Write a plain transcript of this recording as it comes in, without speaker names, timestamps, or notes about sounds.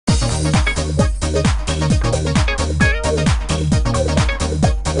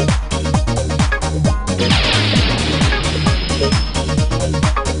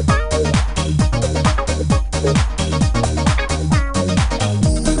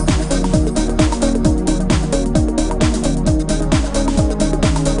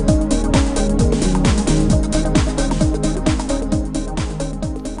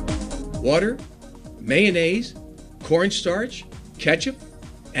cornstarch, ketchup,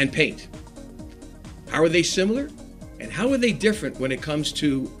 and paint. How are they similar? And how are they different when it comes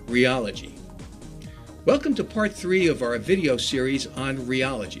to rheology? Welcome to part 3 of our video series on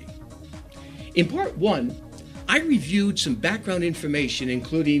rheology. In part 1, I reviewed some background information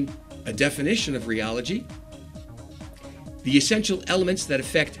including a definition of rheology, the essential elements that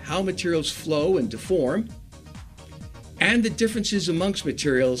affect how materials flow and deform, and the differences amongst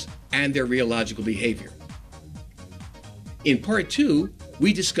materials and their rheological behavior. In part 2,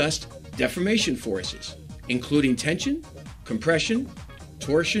 we discussed deformation forces, including tension, compression,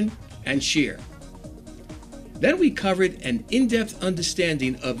 torsion, and shear. Then we covered an in-depth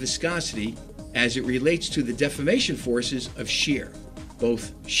understanding of viscosity as it relates to the deformation forces of shear,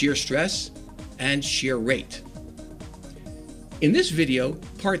 both shear stress and shear rate. In this video,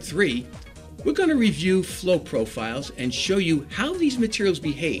 part 3, we're going to review flow profiles and show you how these materials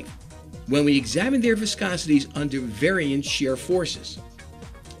behave when we examine their viscosities under varying shear forces.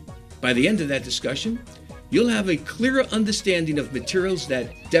 By the end of that discussion, you'll have a clearer understanding of materials that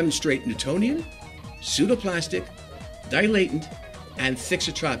demonstrate Newtonian, pseudoplastic, dilatant, and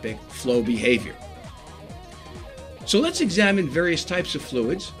thixotropic flow behavior. So let's examine various types of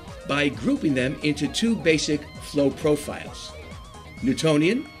fluids by grouping them into 2 basic flow profiles: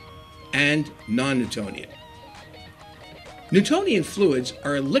 Newtonian and non-Newtonian. Newtonian fluids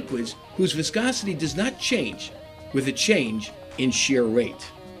are liquids whose viscosity does not change with a change in shear rate.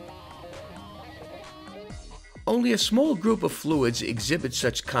 Only a small group of fluids exhibit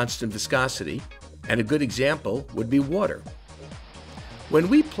such constant viscosity, and a good example would be water. When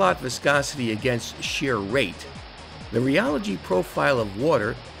we plot viscosity against shear rate, the rheology profile of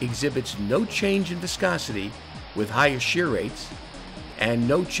water exhibits no change in viscosity with higher shear rates, and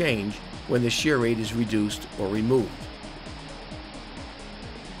no change when the shear rate is reduced or removed.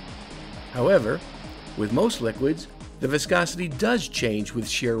 However, with most liquids, the viscosity does change with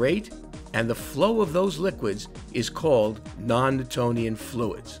shear rate, and the flow of those liquids is called non-Newtonian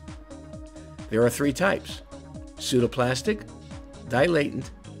fluids. There are 3 types: pseudoplastic,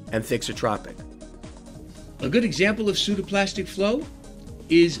 dilatant, and thixotropic. A good example of pseudoplastic flow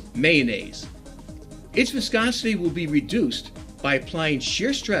is mayonnaise. Its viscosity will be reduced by applying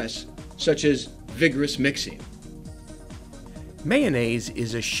shear stress, such as vigorous mixing. Mayonnaise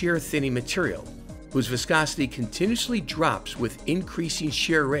is a shear thinning material whose viscosity continuously drops with increasing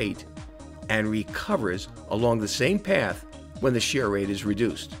shear rate and recovers along the same path when the shear rate is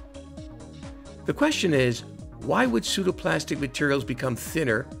reduced. The question is, why would pseudoplastic materials become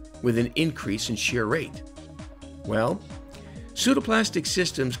thinner with an increase in shear rate? Well, pseudoplastic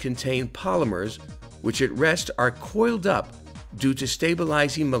systems contain polymers which at rest are coiled up due to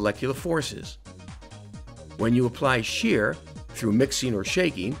stabilizing molecular forces. When you apply shear through mixing or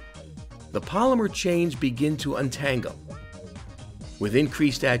shaking, the polymer chains begin to untangle. With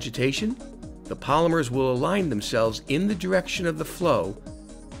increased agitation, the polymers will align themselves in the direction of the flow,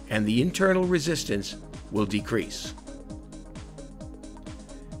 and the internal resistance will decrease.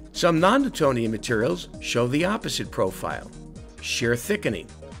 Some non-Newtonian materials show the opposite profile: shear thickening,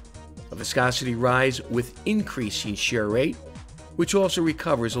 a viscosity rise with increasing shear rate, which also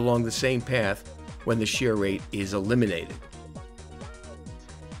recovers along the same path when the shear rate is eliminated.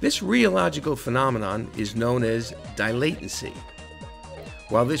 This rheological phenomenon is known as dilatancy.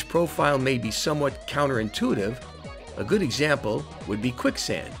 While this profile may be somewhat counterintuitive, a good example would be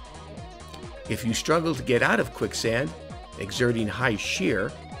quicksand. If you struggle to get out of quicksand, exerting high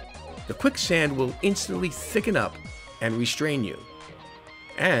shear, the quicksand will instantly thicken up and restrain you.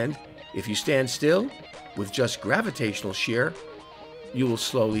 And if you stand still, with just gravitational shear, you will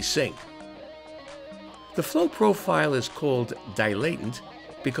slowly sink. The flow profile is called dilatant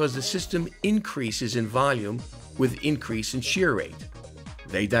because the system increases in volume with increase in shear rate.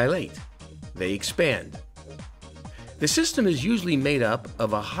 They dilate, they expand. The system is usually made up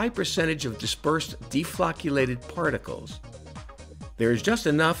of a high percentage of dispersed deflocculated particles. There is just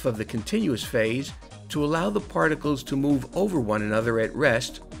enough of the continuous phase to allow the particles to move over one another at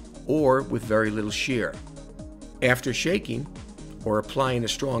rest or with very little shear. After shaking or applying a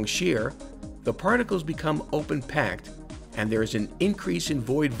strong shear, the particles become open-packed, and there is an increase in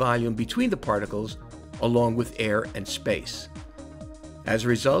void volume between the particles along with air and space. As a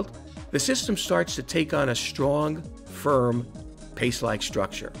result, the system starts to take on a strong, firm, paste-like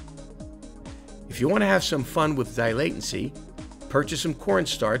structure. If you want to have some fun with dilatancy, purchase some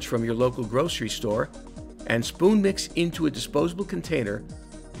cornstarch from your local grocery store and spoon mix into a disposable container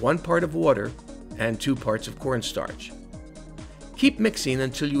 1 part of water and 2 parts of cornstarch. Keep mixing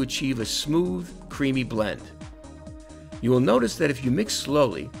until you achieve a smooth, creamy blend. You will notice that if you mix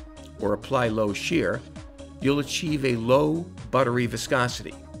slowly or apply low shear, you'll achieve a low, buttery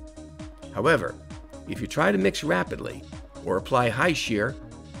viscosity. However, if you try to mix rapidly or apply high shear,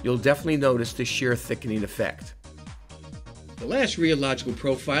 you'll definitely notice the shear thickening effect. The last rheological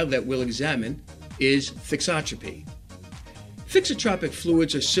profile that we'll examine is thixotropy. Thixotropic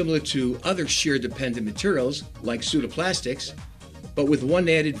fluids are similar to other shear-dependent materials like pseudoplastics, but with one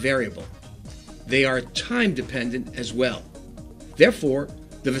added variable. They are time-dependent as well. Therefore,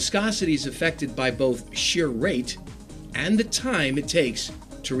 the viscosity is affected by both shear rate and the time it takes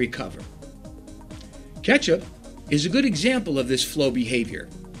to recover. Ketchup is a good example of this flow behavior.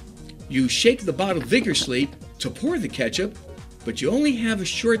 You shake the bottle vigorously to pour the ketchup, but you only have a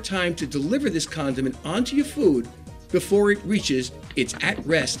short time to deliver this condiment onto your food before it reaches its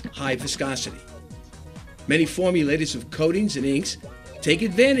at-rest high viscosity. Many formulators of coatings and inks take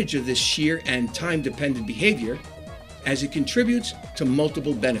advantage of this shear and time-dependent behavior as it contributes to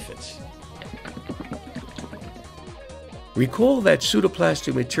multiple benefits. Recall that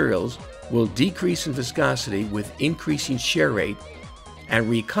pseudoplastic materials will decrease in viscosity with increasing shear rate and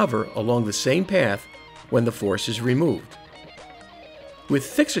recover along the same path when the force is removed. With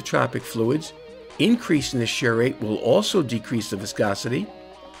thixotropic fluids, increasing the shear rate will also decrease the viscosity.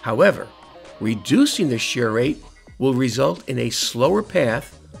 However, reducing the shear rate will result in a slower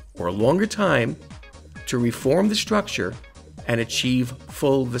path or longer time to reform the structure and achieve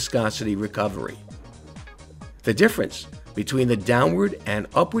full viscosity recovery. The difference between the downward and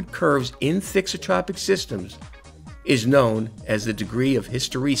upward curves in thixotropic systems is known as the degree of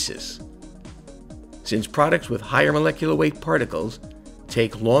hysteresis. Since products with higher molecular weight particles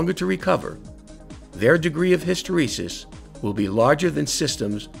take longer to recover, their degree of hysteresis will be larger than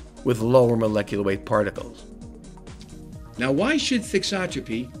systems with lower molecular weight particles. Now, why should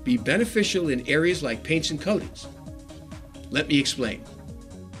thixotropy be beneficial in areas like paints and coatings? Let me explain.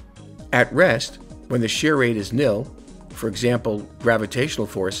 At rest, when the shear rate is nil, for example, gravitational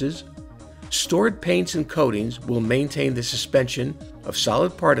forces, stored paints and coatings will maintain the suspension of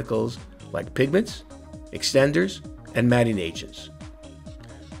solid particles like pigments, extenders, and matting agents.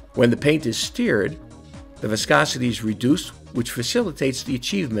 When the paint is steered, the viscosity is reduced, which facilitates the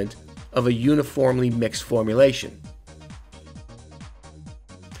achievement of a uniformly mixed formulation.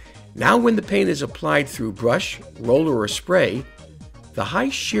 Now, when the paint is applied through brush, roller, or spray, the high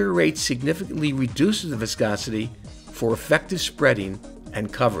shear rate significantly reduces the viscosity for effective spreading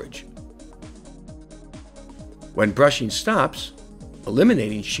and coverage. When brushing stops,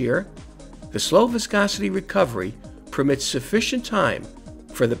 eliminating shear, the slow viscosity recovery permits sufficient time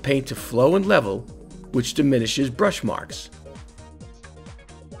for the paint to flow and level, which diminishes brush marks.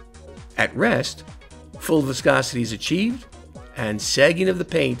 At rest, full viscosity is achieved and sagging of the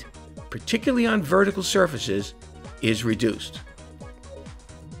paint, particularly on vertical surfaces, is reduced.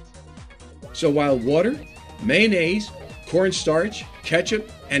 So while water, mayonnaise, cornstarch,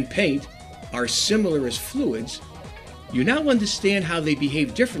 ketchup, and paint are similar as fluids, you now understand how they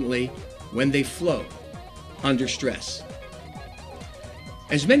behave differently when they flow under stress.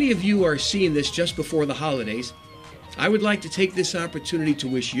 As many of you are seeing this just before the holidays, I would like to take this opportunity to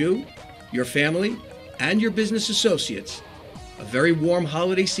wish you, your family, and your business associates a very warm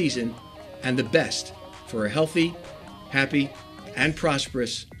holiday season and the best for a healthy, happy, and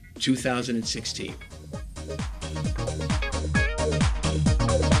prosperous 2016.